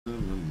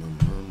Come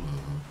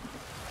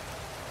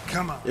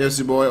on. Yes,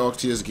 your boy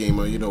Octius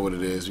Gamer. You know what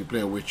it is. We're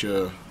playing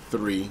Witcher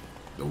 3,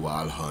 The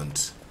Wild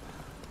Hunt,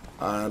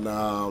 and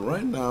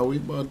right now we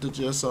about to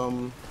just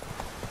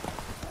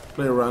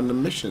play around the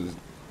missions.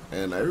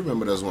 And I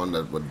remember there's one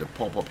that would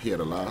pop up here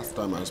the last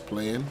time I was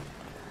playing.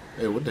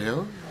 Hey, what the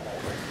hell?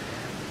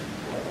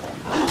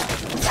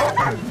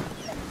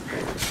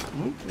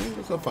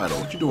 What's up, Fido?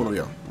 What you doing over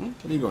here?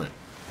 Where you going?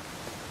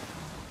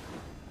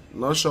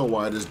 Not sure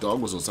why this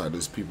dog was outside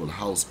this people's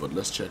house, but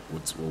let's check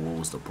what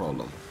was the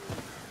problem.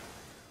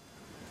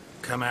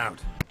 Come out.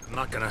 I'm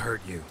not gonna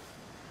hurt you.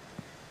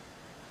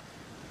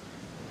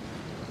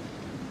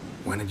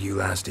 When did you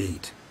last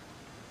eat?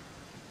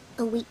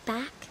 A week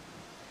back.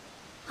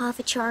 Half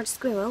a charred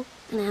squirrel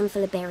and a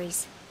handful of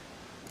berries.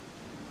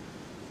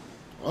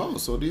 Oh,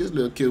 so these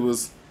little kid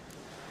was...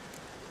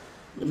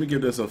 Let me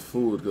give them some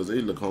food because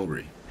they look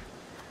hungry.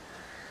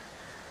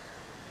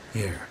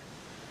 Here.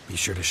 Be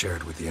sure to share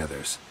it with the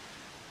others.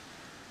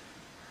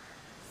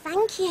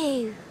 Thank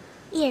you.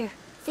 Here,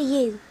 for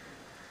you.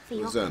 For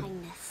your What's that?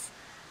 kindness.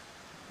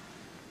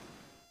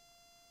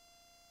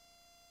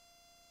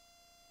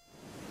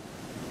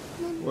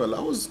 Well,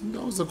 that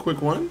was a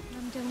quick one.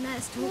 Mum don't let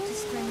us talk to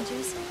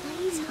strangers.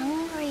 He's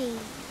hungry.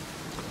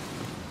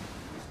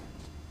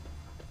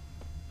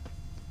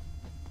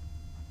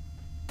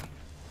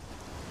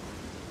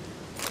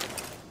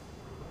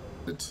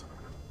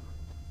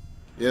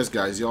 Yes,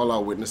 guys, y'all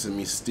are witnessing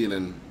me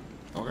stealing.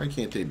 Oh, I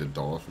can't take the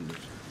doll from this.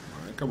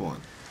 All right, come on.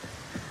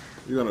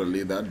 We're gonna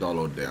leave that doll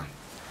out there.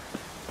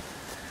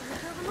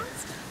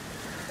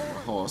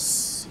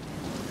 Horse.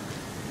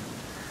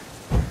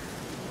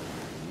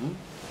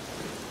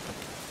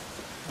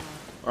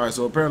 All right,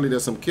 so apparently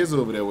there's some kids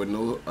over there with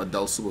no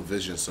adult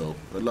supervision. So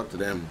good luck to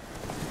them.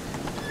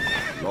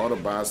 A lot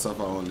of bad stuff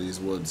out in these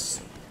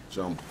woods.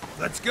 Jump.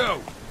 Let's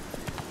go!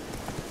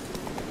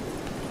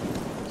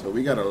 So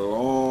we got a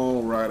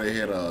long ride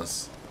ahead of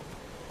us.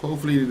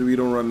 Hopefully we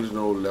don't run into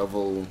no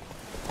level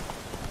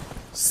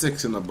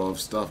 6 and above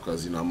stuff,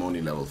 because, you know, I'm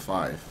only level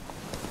 5.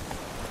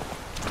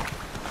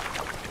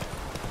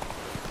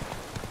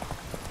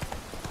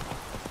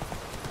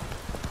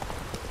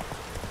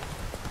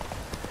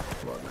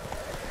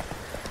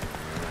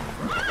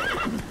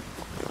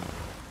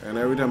 And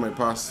every time I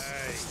pass...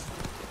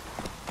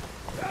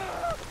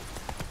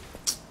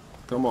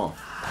 Come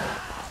off.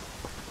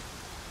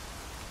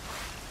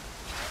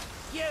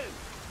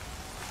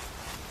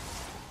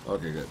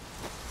 Okay, good.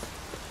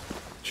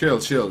 Chill.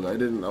 I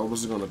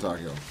wasn't gonna talk,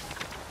 y'all.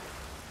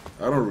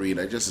 I don't read.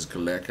 I just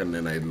collect, and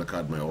then I look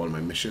at all my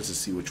missions to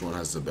see which one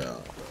has the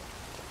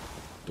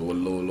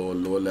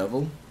lower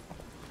level.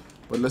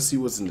 But let's see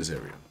what's in this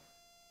area.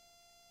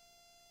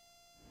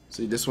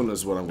 See, this one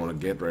is what I'm gonna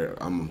get right.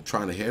 I'm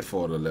trying to head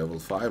for the level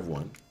 5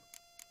 one,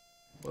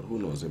 but who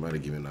knows? They might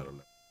have given me another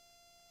level.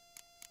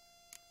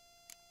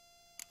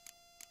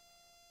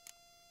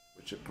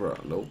 Which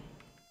nope.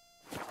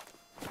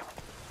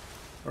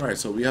 Alright,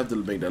 so we have to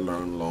make that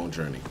long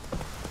journey.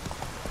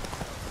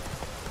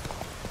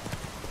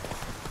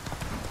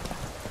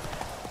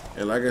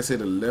 And like I said,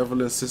 the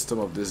leveling system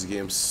of this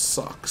game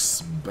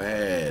sucks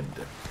bad.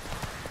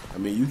 I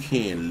mean, you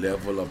can't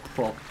level up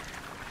prop.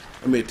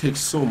 I mean, it takes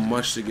so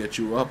much to get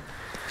you up.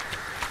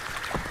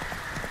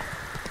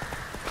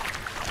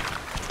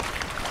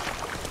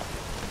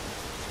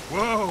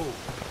 Whoa!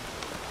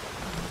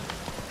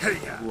 Hey,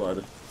 yeah. Who are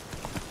they?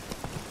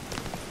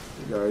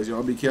 Hey guys,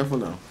 y'all be careful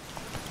now.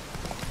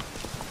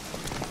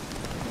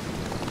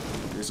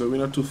 So we're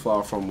not too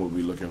far from what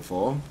we're looking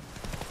for.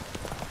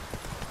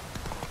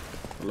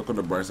 Look on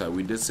the bright side,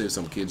 we did save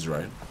some kids,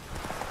 right?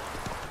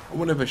 I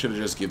wonder if I should have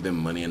just give them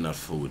money and not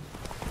food.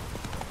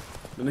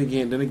 Then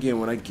again,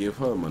 when I give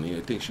her money,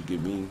 I think she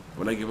give me.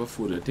 When I give her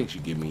food, I think she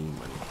give me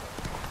money,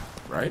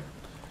 right?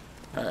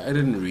 I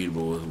didn't read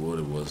what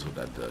it was with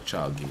that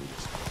child gave me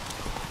this.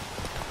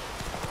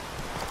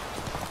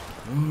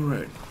 All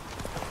right.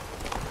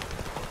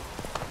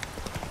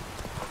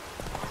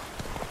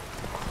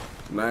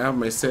 Now I have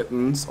my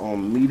settings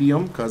on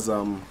medium because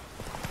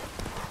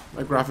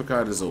my graphic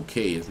card is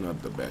okay. It's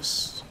not the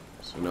best,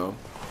 you know.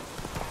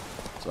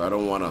 So I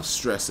don't want to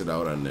stress it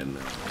out and then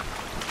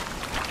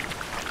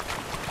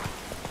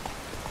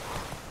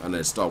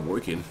stop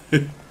working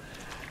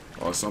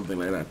or something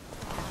like that.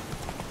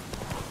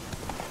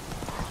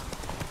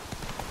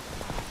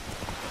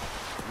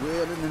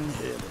 Wheeling and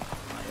healing,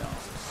 my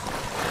office.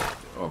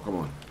 Oh, come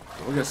on.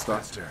 Don't get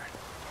stuck.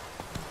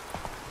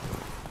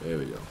 There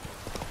we go.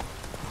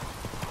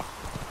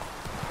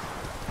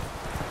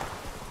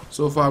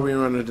 So far we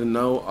run into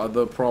no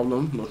other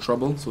problem, no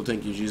trouble, so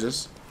thank you,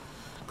 Jesus.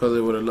 Because I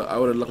would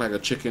have looked like a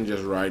chicken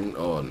just riding.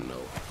 Oh no.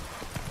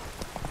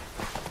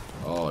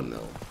 Oh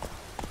no.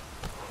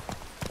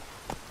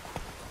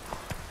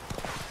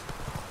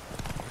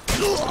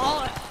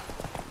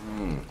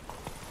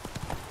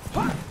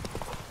 What?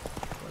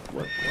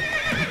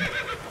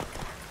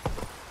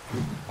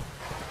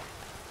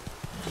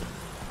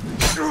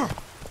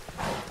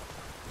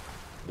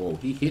 Whoa,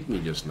 he hit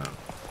me just now.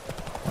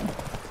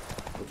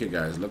 Okay,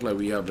 guys, look like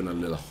we having a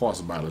little horse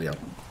battle here.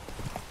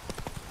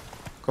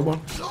 Come on.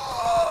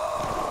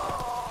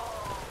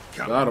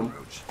 Got him.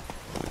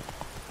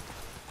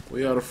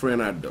 Where are the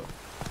friend at, though?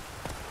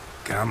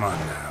 Come on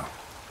now.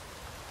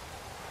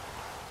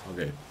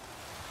 Okay.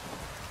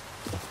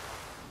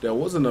 There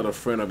was another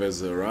friend of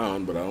his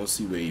around, but I don't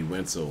see where he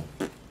went, so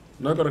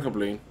not gonna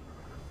complain.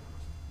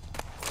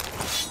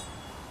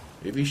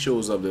 If he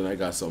shows up, then I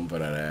got something for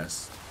that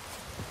ass.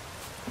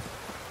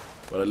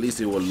 But at least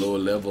they were low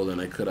level and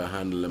I could have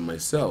handled them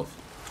myself.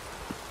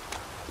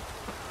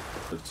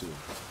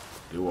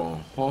 They were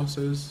on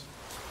horses.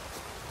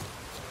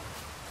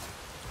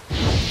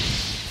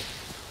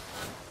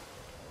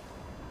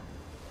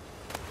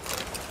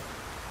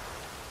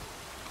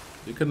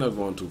 They couldn't have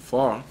gone too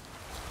far.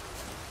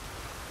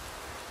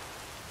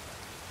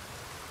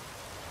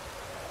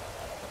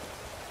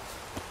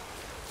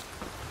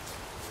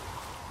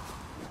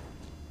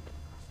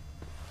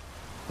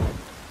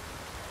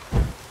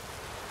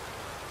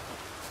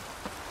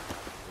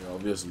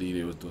 Obviously,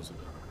 they was doing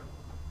something.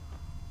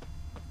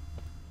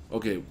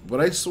 Okay,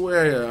 but I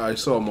swear I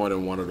saw more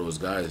than one of those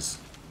guys.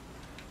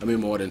 I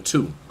mean, more than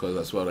two, because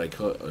that's what I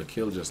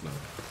killed just now.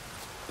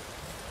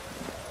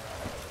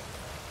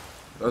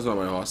 That's not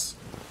my horse.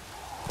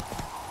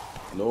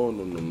 No,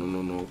 no, no, no,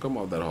 no, no. Come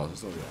off that horse.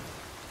 That's not that.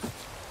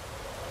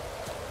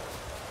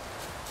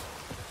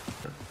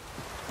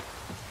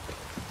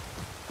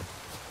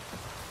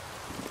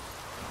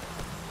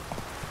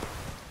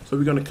 So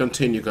we're gonna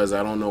continue because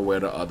I don't know where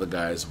the other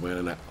guys went.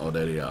 And oh,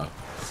 there they are.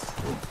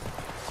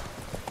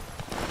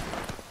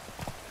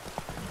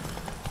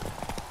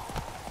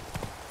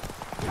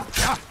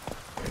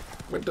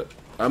 What the?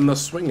 I'm not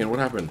swinging. What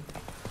happened?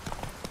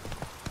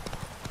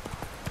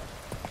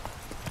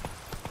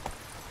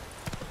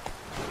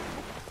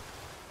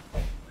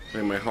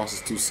 Man, my horse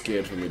is too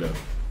scared for me though.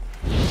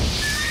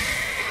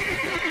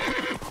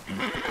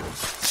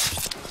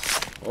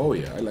 Oh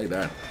yeah, I like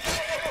that.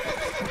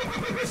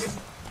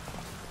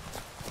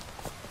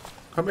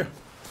 Come here.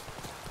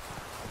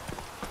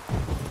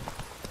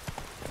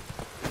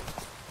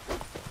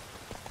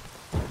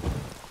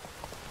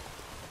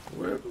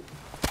 Where?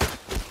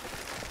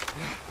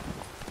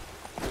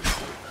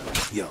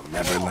 You'll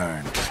never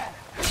learn.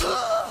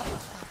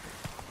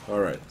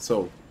 Alright,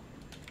 so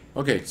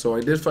okay, so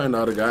I did find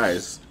other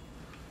guys,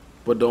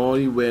 but the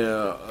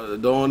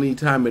only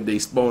time that they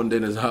spawned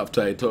in is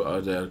after I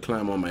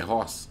climb on my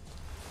horse.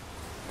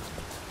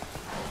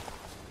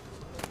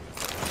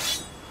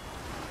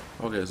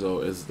 Okay, so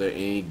is there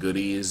any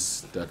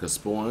goodies that could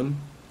spawn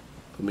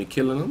for me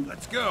killing them?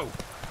 Let's go.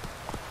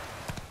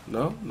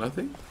 No,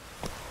 nothing.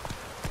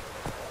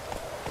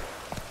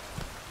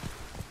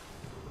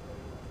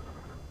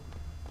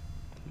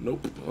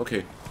 Nope.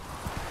 Okay.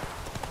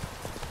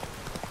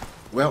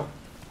 Well,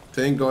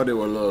 thank God they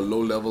were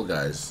low-level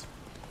guys.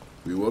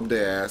 We whooped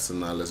their ass,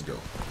 and now let's go.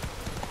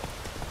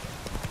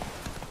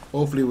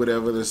 Hopefully,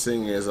 whatever this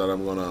thing is that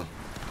I'm gonna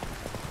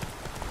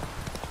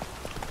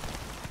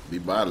be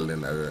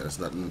battling, it's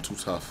nothing too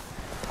tough.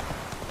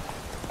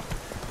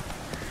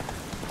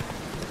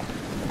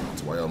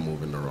 That's why I'm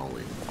moving the wrong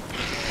way.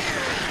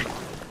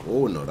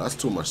 Oh no, that's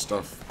too much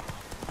stuff.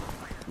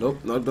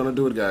 Nope, not gonna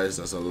do it, guys.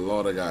 That's a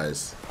lot of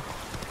guys.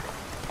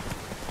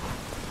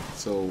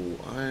 So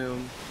I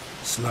am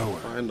slower.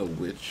 Find a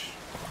witch.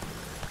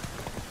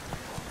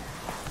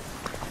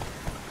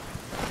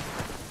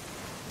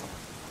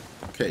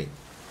 Okay,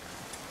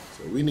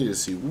 so we need to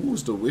see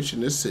who's the witch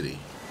in this city.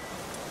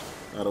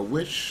 Now the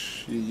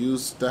witch, you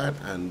use that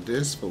and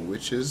this for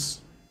witches.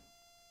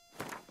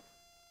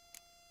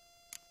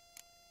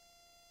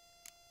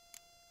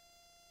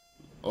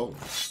 Oh.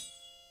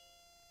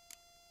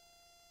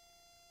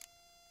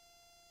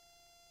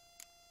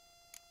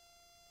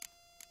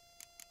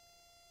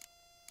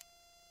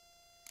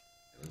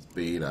 Let's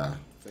be that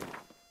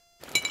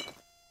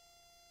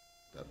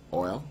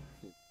oil.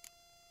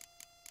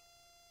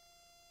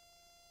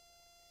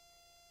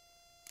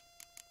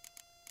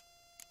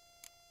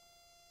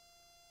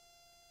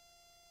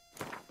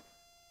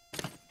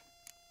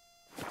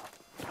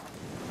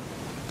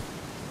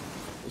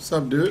 What's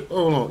up, dude?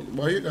 Oh, no.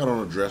 Why you got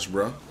on a dress,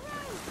 bro?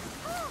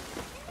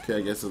 Okay,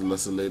 I guess it's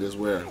less the ladies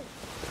wear.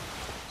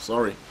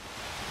 Sorry.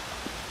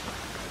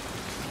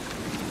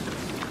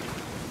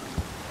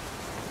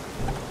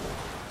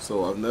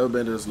 So I've never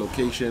been to this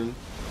location.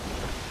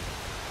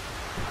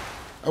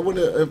 I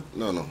wonder if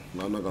no,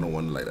 I'm not gonna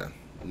wonder like that.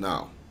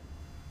 Now.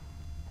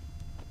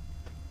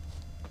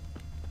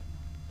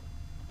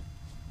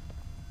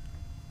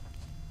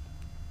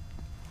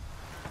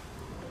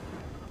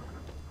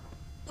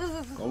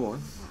 Come on.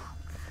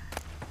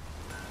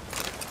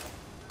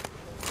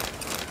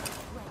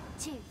 1,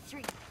 2,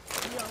 3.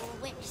 Your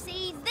witch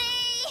sees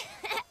thee.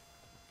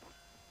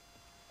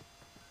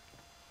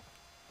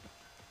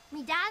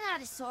 Me dad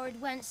had a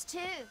sword once too.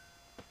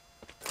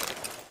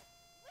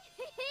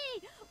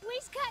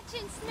 We's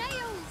catching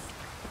snails.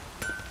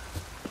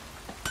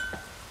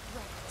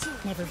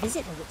 Never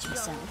visit a witch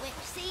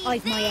myself.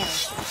 I've my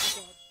elf.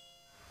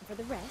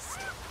 for the rest,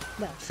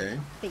 well, Okay.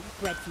 big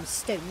bread from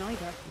stone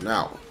either.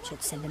 Now,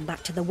 Should send him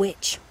back to the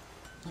witch.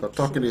 stop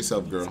talking to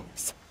yourself, girl.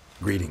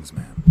 Greetings,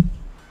 ma'am.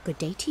 Good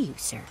day to you,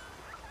 sir.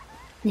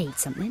 Need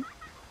something?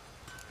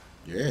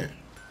 Yeah.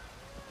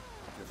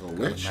 If a Got a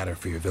witch. matter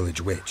for your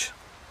village witch.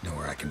 Know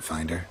where I can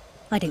find her?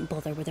 I don't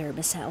bother with her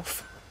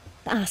myself.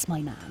 But ask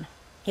my man.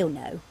 He'll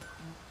know.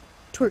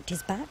 Twerked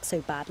his back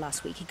so bad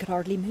last week he could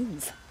hardly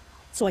move.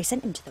 So I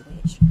sent him to the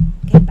witch.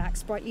 Came back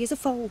sprightly as a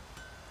foal.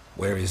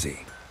 Where is he?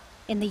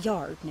 In the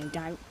yard, no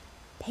doubt.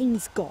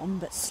 Pain's gone,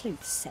 but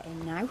sleuth's set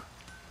in now.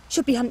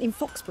 Should be hunting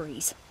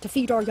foxberries to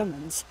feed our young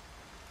uns.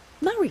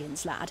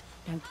 Marion's lad.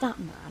 Now that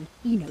man,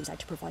 he knows how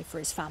to provide for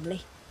his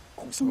family.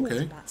 Caught some Okay.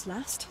 water bats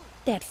last.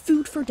 They had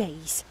food for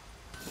days.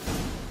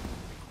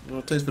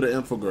 Well, thanks for the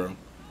info, girl.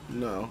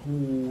 Now,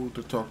 who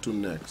to talk to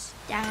next?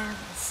 Down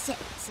six.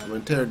 I'm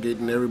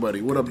interrogating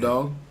everybody. What up,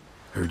 dog?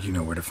 Heard you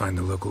know where to find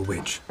the local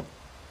witch.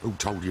 Who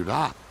told you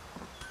that?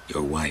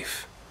 Your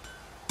wife.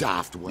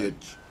 Daft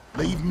witch.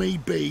 Leave me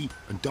be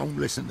and don't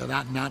listen to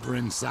that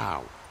nattering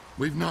sow.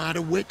 We've not had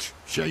a witch,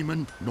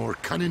 shaman, nor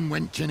cunning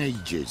wench in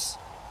ages.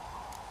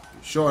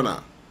 Sure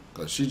not.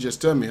 Because she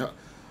just told me.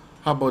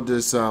 How about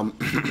this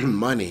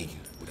money?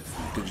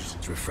 Could you,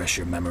 To refresh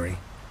your memory.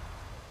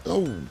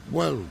 Oh,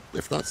 well,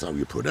 if that's how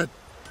you put it.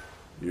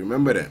 you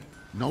remember that?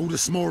 Know the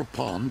small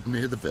pond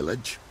near the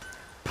village?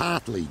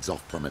 Path leads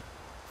off from it.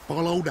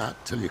 Follow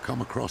that till you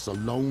come across a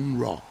lone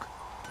rock.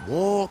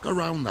 Walk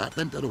around that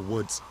into the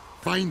woods.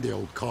 Find the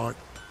old cart.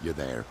 You're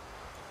there.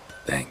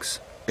 Thanks.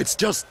 It's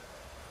just...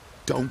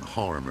 don't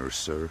harm her,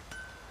 sir.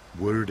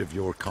 Word of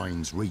your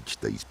kind's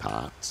reached these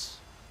parts.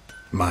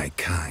 My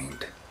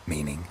kind.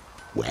 Meaning?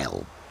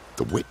 Well,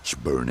 the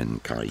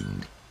witch-burning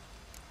kind.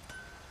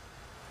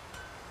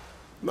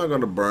 I'm not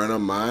gonna burn her,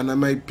 man. I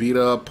may beat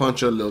her up,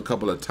 punch her a little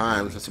couple of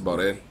times. That's about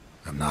it.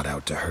 I'm not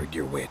out to hurt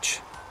your witch.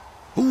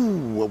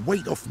 Ooh, a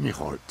weight off me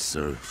heart,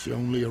 sir. She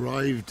only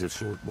arrived a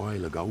short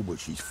while ago, but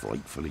she's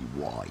frightfully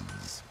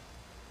wise.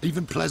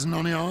 Even pleasant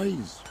on the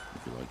eyes,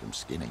 if you like 'em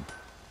skinny.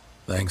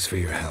 Thanks for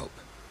your help.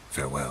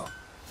 Farewell.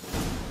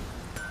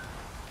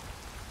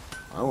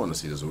 I want to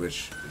see this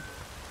witch.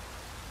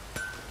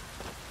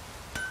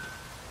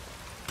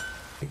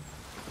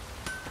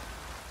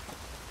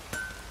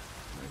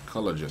 My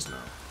color just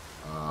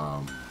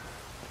now.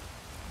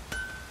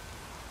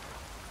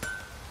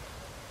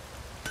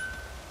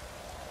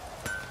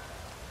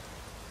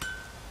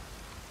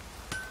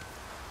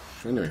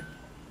 Anyway,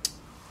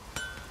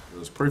 it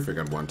was perfect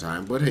at one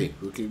time, but hey,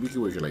 we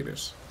can work it like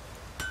this.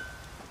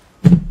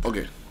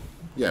 Okay,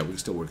 yeah, we can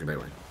still work it that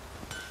way.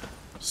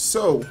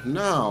 So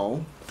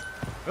now,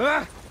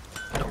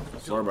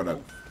 sorry about that.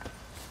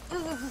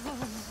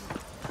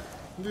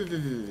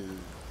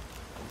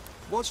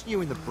 What's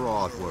new in the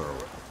broad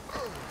world?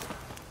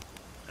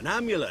 An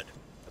amulet,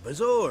 a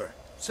bazaar,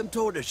 some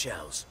tortoise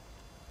shells.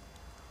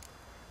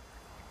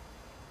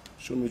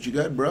 Show me what you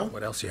got, bro.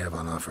 What else you have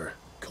on offer?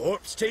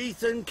 Corpse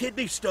teeth and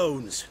kidney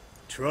stones.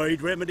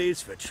 Tried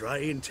remedies for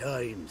trying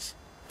times.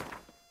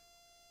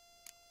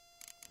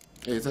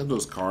 Hey, is that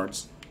those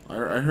cards? I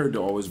heard they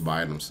always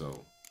buy them,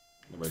 so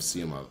if I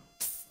see them, I'll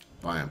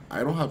buy them. I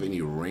don't have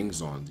any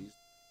rings on these.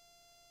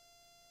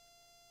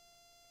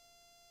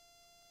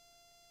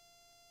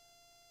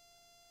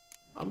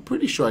 I'm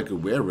pretty sure I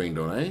could wear a ring,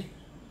 don't I?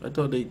 I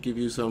thought they'd give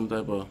you some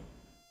type of...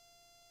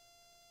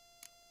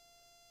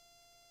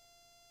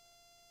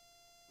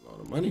 a lot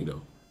of money,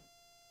 though.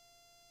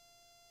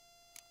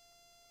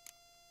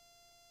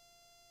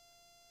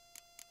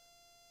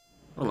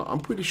 I don't know, I'm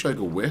pretty sure I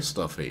could wear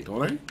stuff, hey,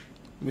 don't I? Let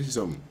me see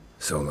something.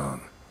 So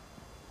long.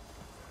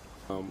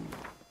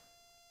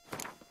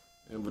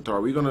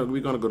 Inventory. We're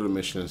gonna go to the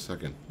mission in a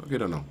second. Okay,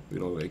 no. We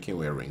don't. They can't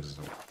wear rings.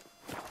 So.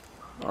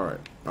 All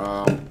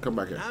right. Come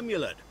back here.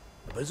 Amulet,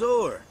 a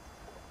bazaar,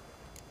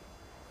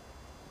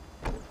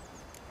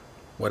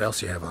 What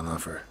else you have on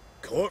offer?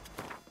 corpse.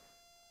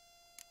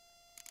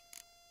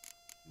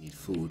 Need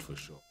food for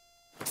sure.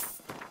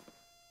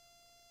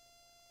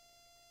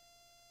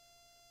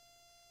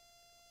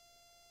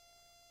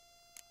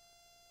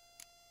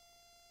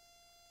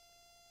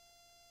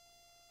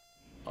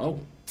 Oh.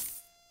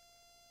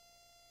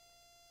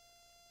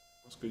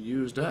 Let's go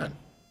use that.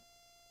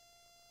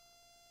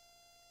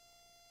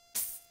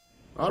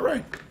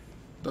 Alright.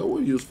 That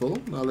was useful.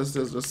 Now let's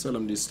sell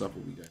them this stuff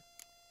what we got.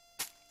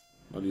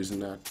 Not using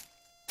that.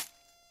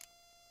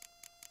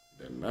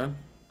 Then that.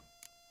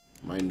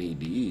 Might need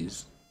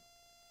these.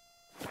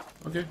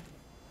 Okay.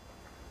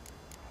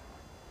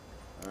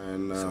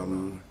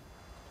 And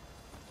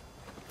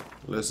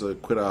let's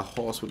quit our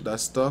horse with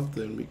that stuff,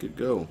 then we could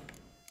go.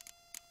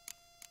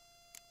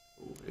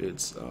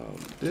 It's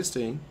this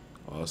thing,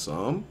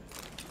 awesome,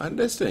 and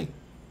this thing,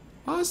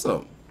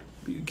 awesome.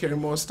 We can carry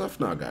more stuff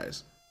now,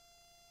 guys.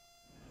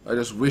 I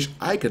just wish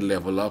I could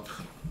level up,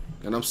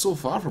 and I'm so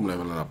far from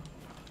leveling up.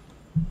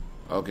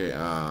 Okay,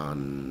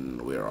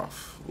 and we're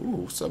off.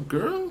 Ooh, what's up,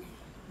 girl?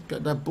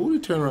 Got that booty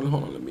turn around.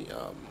 Hold on, let me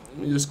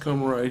just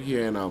come right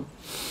here and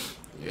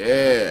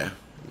yeah,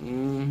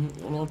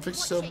 Hold on, fix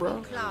yourself,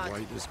 bro.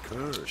 White as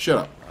curd. Shut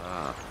up.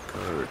 Ah,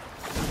 curd.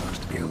 Looks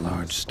to be a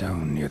large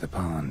stone near the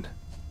pond.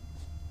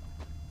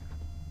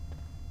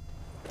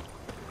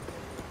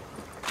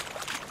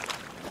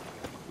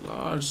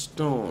 Large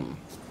stone.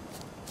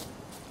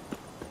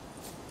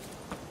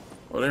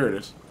 Oh, there it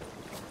is.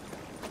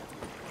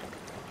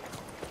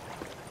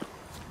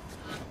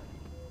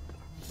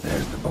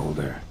 There's the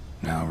boulder.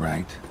 Now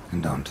right,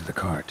 and onto the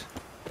cart.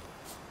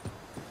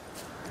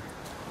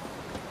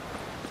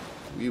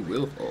 We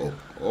will.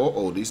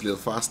 Oh, these little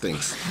fast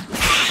things.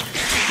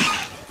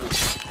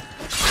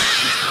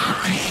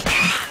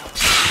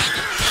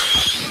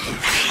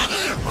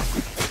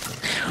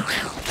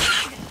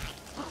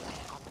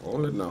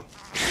 Hold it now.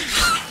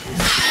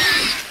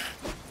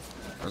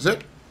 That's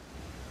it.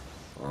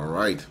 All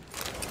right.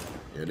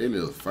 Yeah, they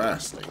little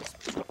fast things.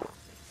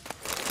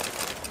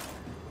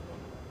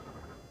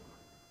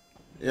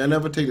 Yeah, I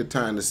never take the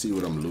time to see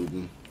what I'm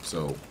looting,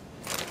 so.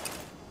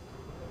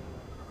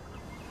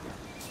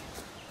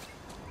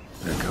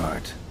 The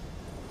cart.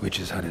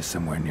 Witch's hut is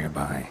somewhere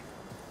nearby.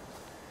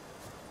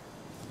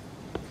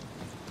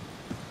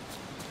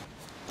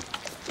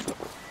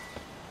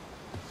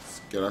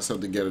 Let's get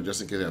ourselves together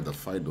just in case I have to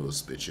fight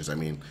those bitches. I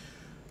mean,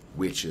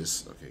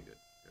 witches. Okay,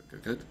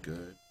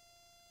 good.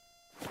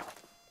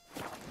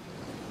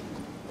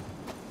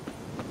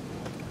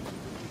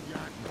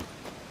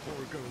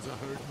 Poor girls are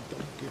hurting.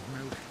 Don't give them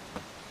out.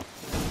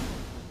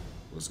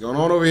 What's going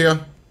on over here?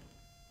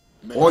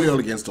 All y'all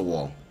against the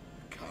wall.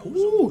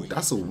 Ooh,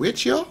 that's a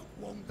witch, y'all?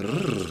 From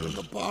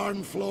the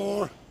barn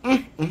floor.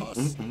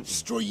 Pus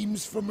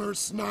streams from her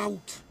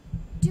snout.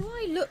 Do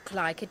I look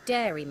like a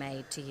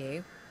dairymaid to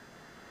you?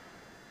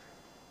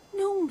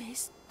 No,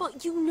 miss,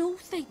 but you know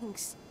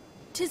things.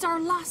 'Tis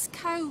our last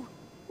cow.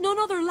 None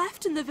other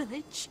left in the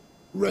village.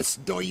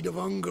 Rest died of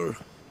hunger.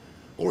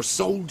 Or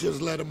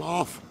soldiers let him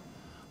off.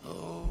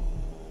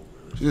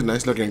 She's a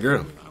nice looking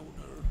girl.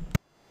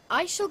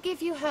 I shall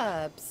give you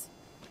herbs.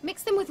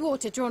 Mix them with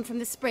water drawn from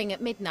the spring at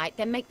midnight,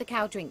 then make the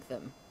cow drink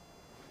them.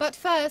 But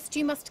first,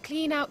 you must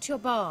clean out your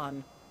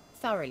barn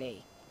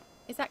thoroughly.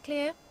 Is that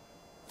clear?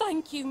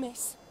 Thank you,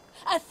 miss.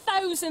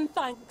 1,000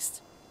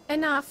 thanks.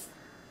 Enough.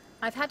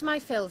 I've had my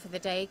fill for the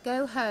day.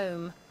 Go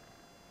home.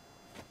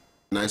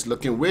 Nice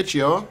looking witch,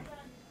 y'all.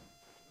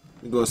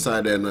 You go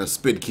inside there and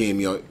spit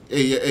came, y'all.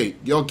 Hey,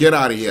 y'all get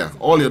out of here.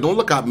 All y'all, don't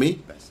look at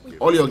me.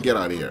 All y'all get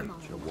out of here.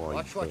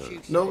 Watch what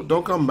you No,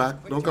 don't come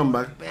back. Don't come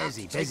back.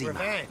 busy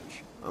man.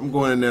 I'm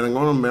going in there and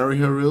I'm gonna marry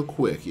her real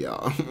quick,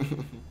 y'all.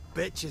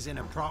 Bitch is in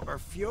a proper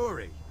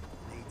fury.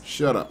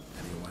 Shut up.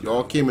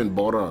 Y'all came and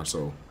bought her,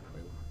 so.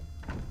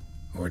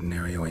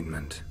 Ordinary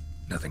ointment.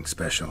 Nothing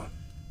special.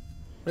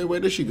 Hey, where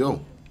did she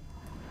go?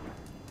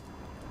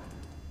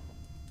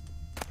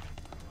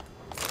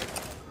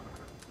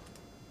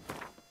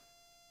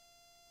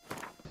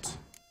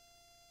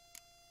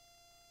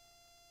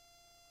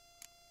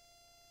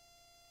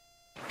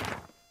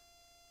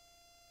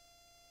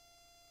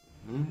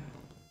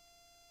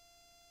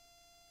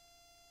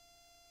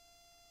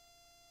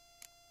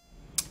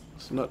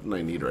 It's nothing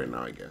I need right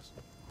now, I guess.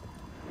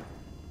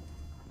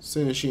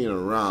 Since she ain't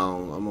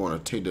around, I'm gonna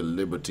take the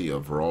liberty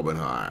of robbing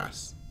her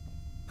ass.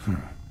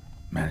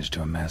 Managed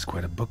to amass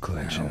quite a book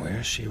collection. Now,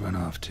 where's she run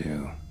off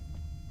to?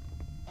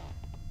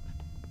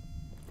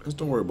 Let's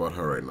don't worry about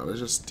her right now. Let's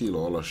just steal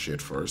all her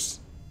shit first.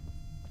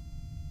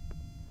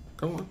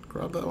 Come on,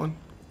 grab that one.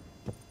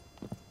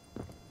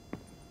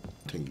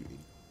 Thank you.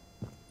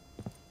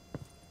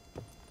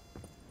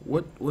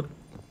 What? Let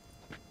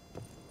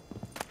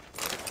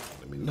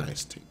me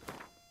nice take.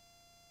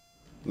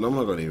 No, I'm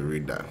not gonna even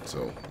read that.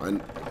 So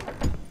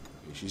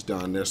she's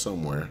down there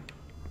somewhere.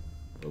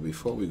 But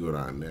before we go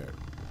down there,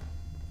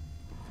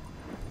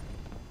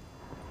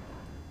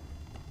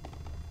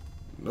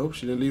 nope,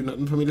 she didn't leave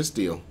nothing for me to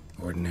steal.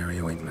 Ordinary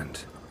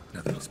ointment.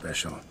 Nothing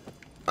special.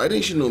 I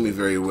think she knew me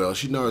very well.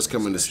 She knows I was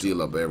coming to steal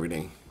up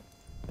everything.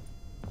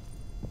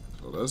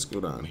 So let's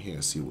go down here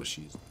and see what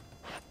she's.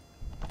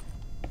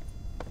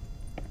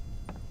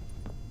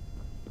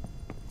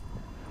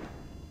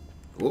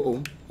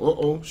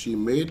 Uh-oh. She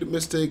made the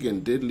mistake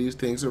and did leave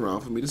things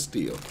around for me to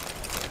steal.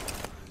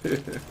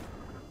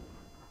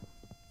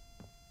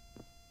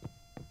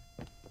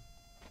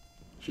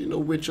 She no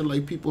witcher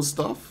like people's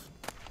stuff.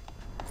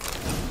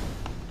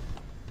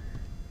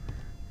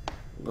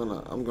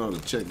 I'm gonna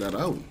check that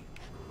out.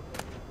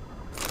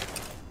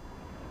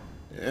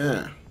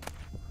 Yeah.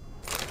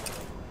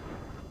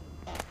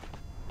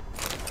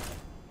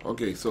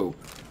 Okay, so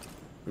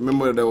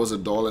remember there was a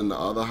doll in the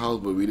other house,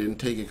 but we didn't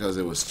take it because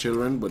it was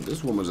children. But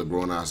this woman's a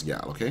grown-ass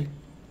gal, okay?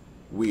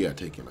 We are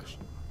taking her.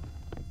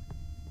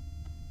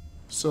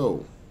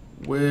 So,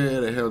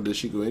 where the hell did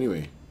she go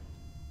anyway?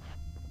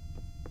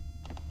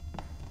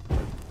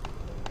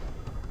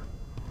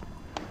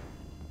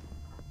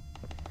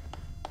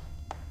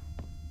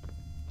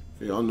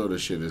 Y'all know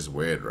this shit is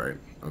weird, right?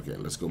 Okay,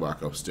 let's go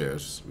back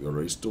upstairs. We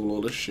already stole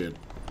all this shit.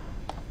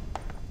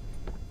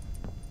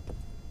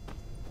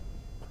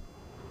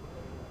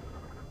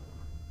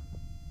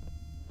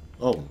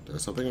 Oh,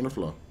 there's something on the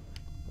floor.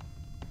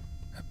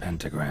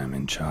 Pentagram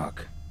in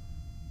chalk.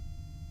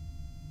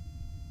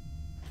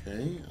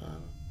 Okay.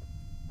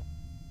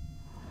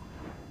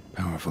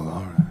 Powerful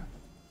aura.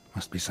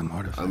 Must be some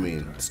artifact. I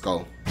mean,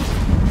 skull.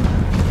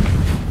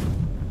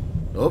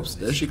 Oops,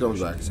 there she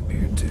comes back.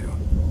 Disappeared too.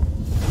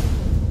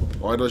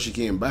 Oh, I thought she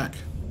came back.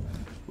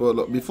 Well,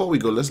 look, before we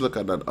go, let's look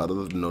at that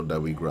other note that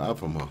we grabbed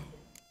from her. I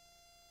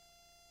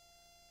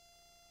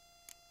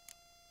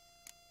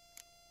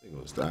think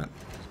it was that.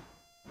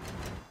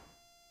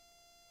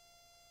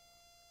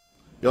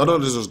 Y'all know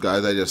those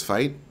guys I just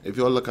fight? If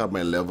y'all look at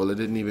my level, it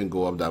didn't even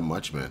go up that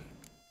much, man.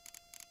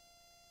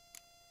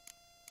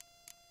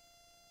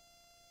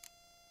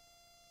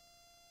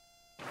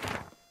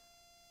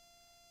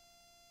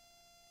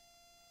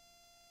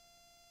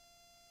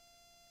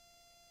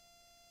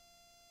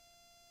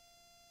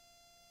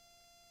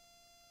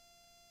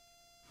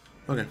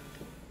 Okay.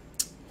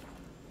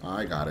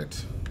 I got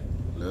it.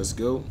 Let's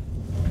go.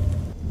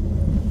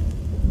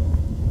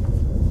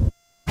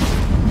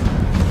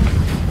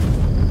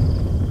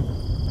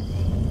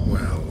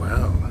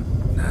 Well,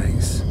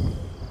 nice.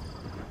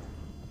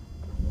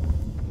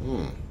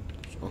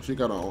 Oh, she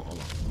got a...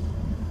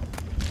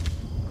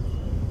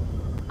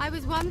 I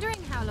was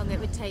wondering how long it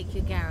would take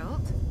you,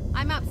 Geralt.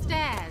 I'm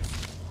upstairs.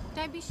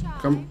 Don't be shy.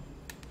 Come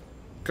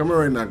here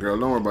right now, girl.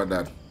 Don't worry about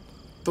that.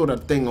 Throw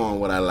that thing on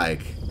what I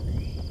like.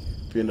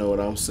 If you know what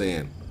I'm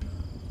saying.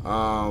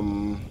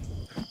 Man,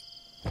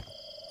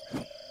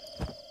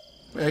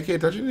 I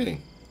can't touch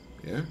anything.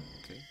 Yeah?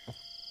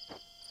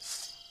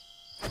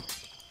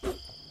 Okay.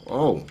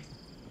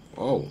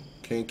 Oh.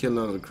 Can't kill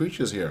none of the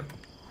creatures here.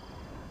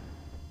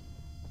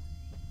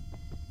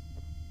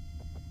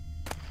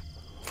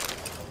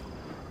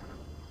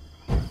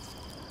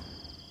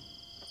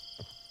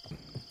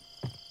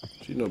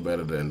 She know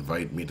better to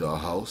invite me to her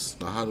house.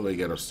 Now how do I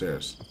get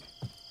upstairs?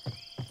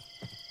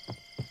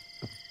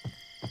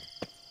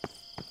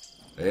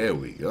 There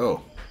we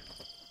go.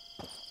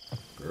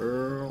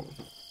 Girl.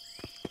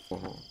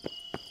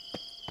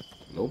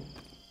 Nope.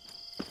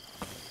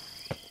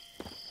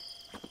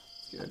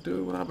 Yeah,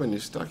 dude, what happened? You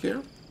stuck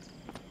here?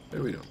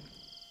 There we go.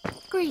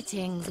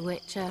 Greetings,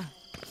 Witcher.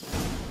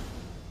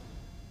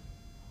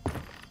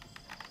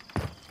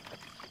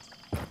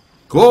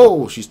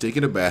 Go! She's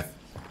taking a bath.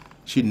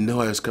 She knew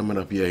I was coming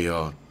up here,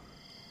 y'all.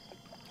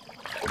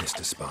 Missed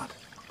a spot.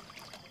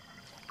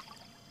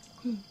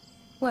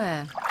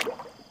 Where?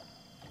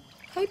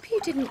 Hope you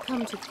didn't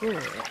come to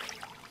Gore.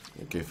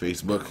 Okay,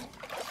 Facebook,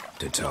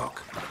 To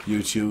talk.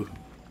 YouTube,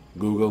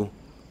 Google.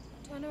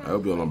 Turn I around.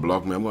 hope you don't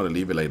block me. I'm gonna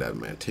leave it like that,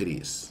 man.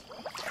 Titties.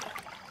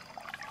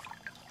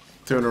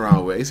 Turn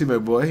around, wait. You see my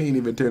boy? He ain't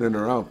even turning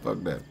around.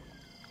 Fuck that.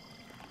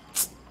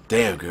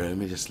 Damn, girl. Let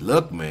me just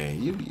look,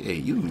 man. You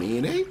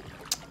mean, eh?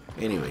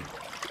 Anyway.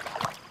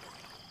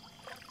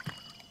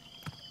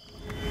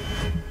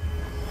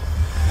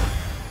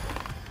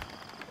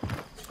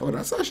 Oh,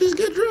 that's how she's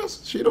get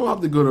dressed. She don't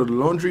have to go to the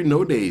laundry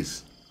no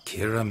days.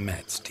 Kira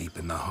Metz, deep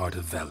in the heart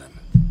of Velen.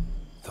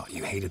 Thought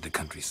you hated the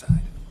countryside.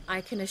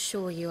 I can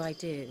assure you I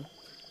do.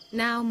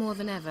 Now more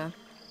than ever.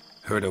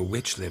 Heard a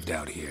witch lived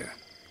out here.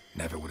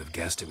 Never would have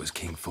guessed it was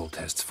King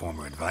Foltest's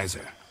former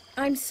advisor.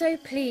 I'm so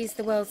pleased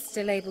the world's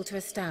still able to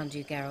astound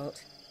you,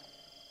 Geralt.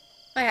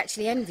 I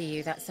actually envy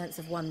you that sense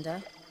of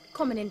wonder.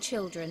 Common in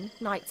children,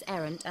 knights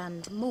errant,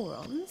 and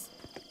morons.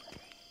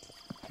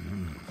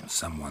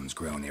 Someone's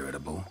grown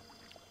irritable.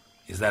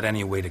 Is that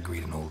any way to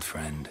greet an old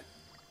friend?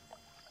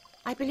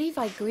 I believe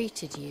I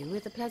greeted you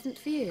with a pleasant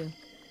view.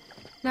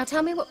 Now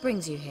tell me what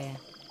brings you here.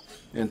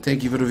 And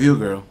thank you for the view,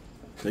 girl.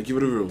 Thank you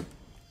for the view.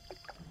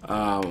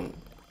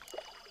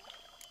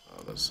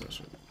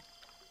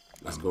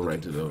 Let's go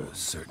right to For a those.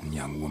 certain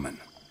young woman.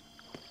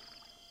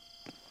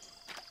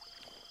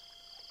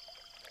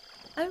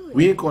 Oh, really?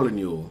 We ain't calling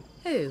you.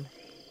 Who?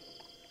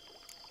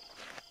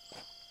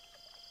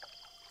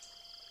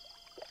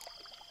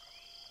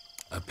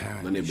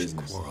 Apparently None of your she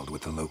business. quarreled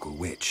with the local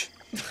witch.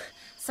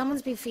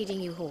 Someone's been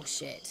feeding you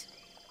horseshit.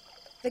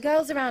 The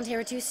girls around here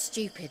are too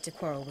stupid to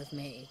quarrel with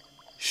me.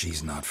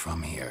 She's not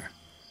from here.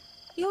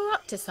 You're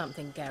up to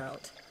something,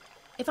 Geralt.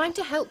 If I'm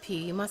to help you,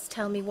 you must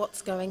tell me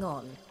what's going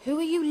on. Who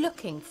are you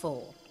looking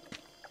for?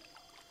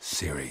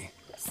 Ciri.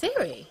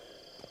 Ciri?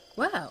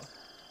 Well,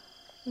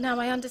 now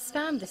I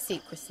understand the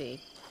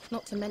secrecy,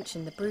 not to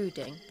mention the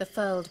brooding, the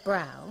furled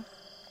brow.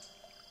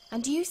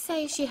 And you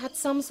say she had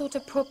some sort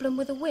of problem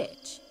with a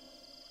witch?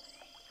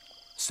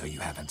 So you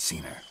haven't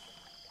seen her?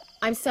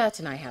 I'm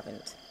certain I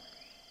haven't.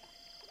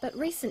 But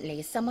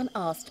recently someone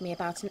asked me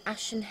about an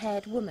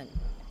ashen-haired woman.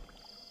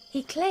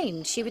 He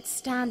claimed she would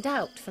stand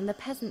out from the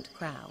peasant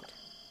crowd.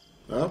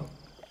 Huh?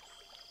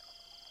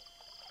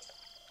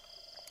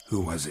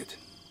 Who was it?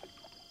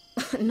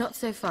 Not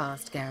so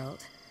fast,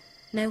 Geralt.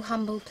 No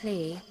humble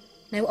plea,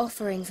 no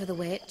offering for the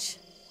witch.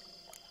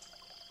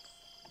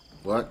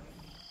 What?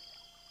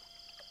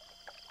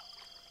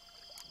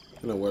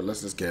 You know what?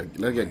 Let's get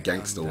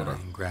gangster with her.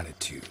 Undying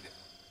gratitude.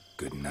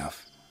 Good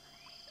enough.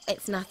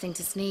 It's nothing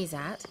to sneeze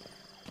at,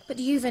 but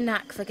you've a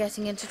knack for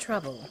getting into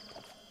trouble.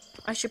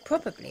 I should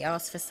probably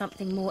ask for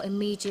something more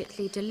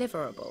immediately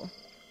deliverable.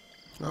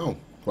 Oh,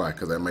 why?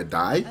 Because I might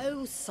die?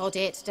 Oh, sod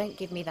it. Don't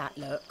give me that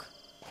look.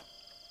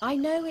 I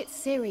know it's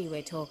Ciri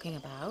we're talking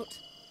about.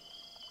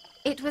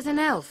 It was an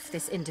elf,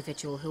 this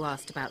individual who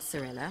asked about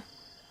Cirilla.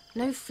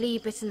 No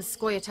flea-bitten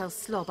Scoia'tael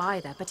slob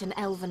either, but an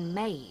elven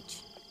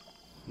mage.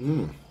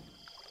 You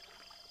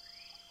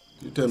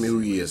tell me who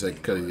he is, I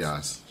can cut his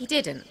ass. He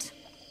didn't.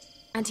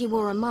 And he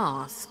wore a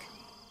mask.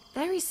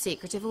 Very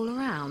secretive all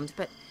around,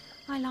 but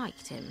I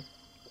liked him.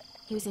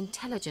 He was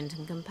intelligent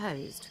and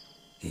composed.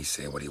 He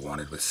say what he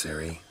wanted with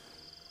Ciri?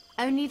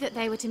 Only that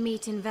they were to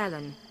meet in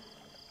Velen.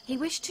 He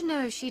wished to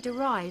know if she'd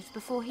arrived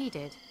before he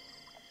did.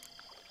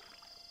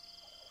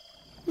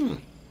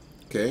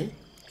 Okay.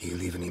 He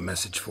leave any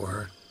message for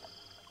her?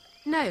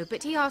 No,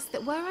 but he asked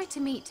that were I to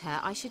meet her,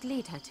 I should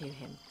lead her to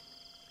him.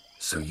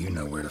 So you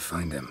know where to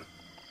find him?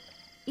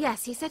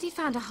 Yes, he said he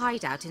found a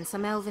hideout in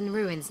some elven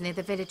ruins near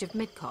the village of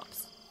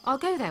Midcopse. I'll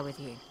go there with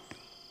you.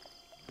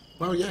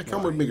 Well, yeah,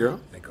 come with me, girl.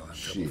 Think I'll have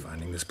trouble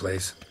finding this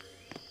place?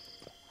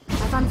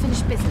 I've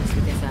unfinished business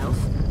with this elf.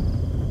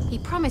 He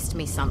promised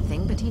me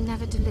something, but he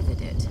never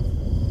delivered it.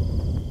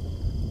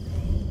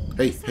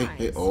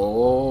 Hey.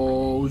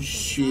 Oh,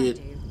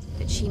 shit.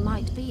 That she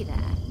might be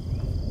there.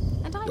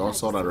 And I Y'all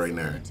saw that right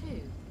now.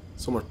 too.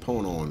 So much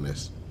porno on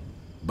this.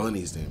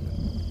 Bunnies, damn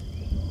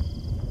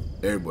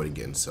it. Everybody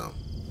getting some.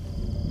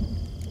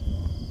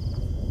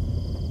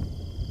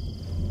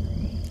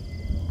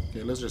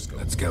 Okay, let's just go.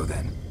 Let's go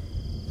then.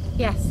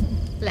 Yes,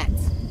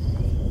 let's.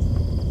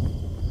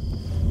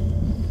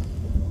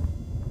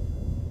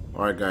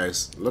 Alright,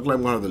 guys. Look like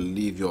I'm going to have to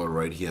leave y'all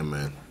right here,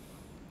 man.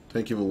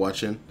 Thank you for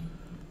watching.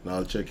 And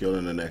I'll check y'all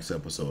in the next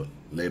episode.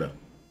 Later.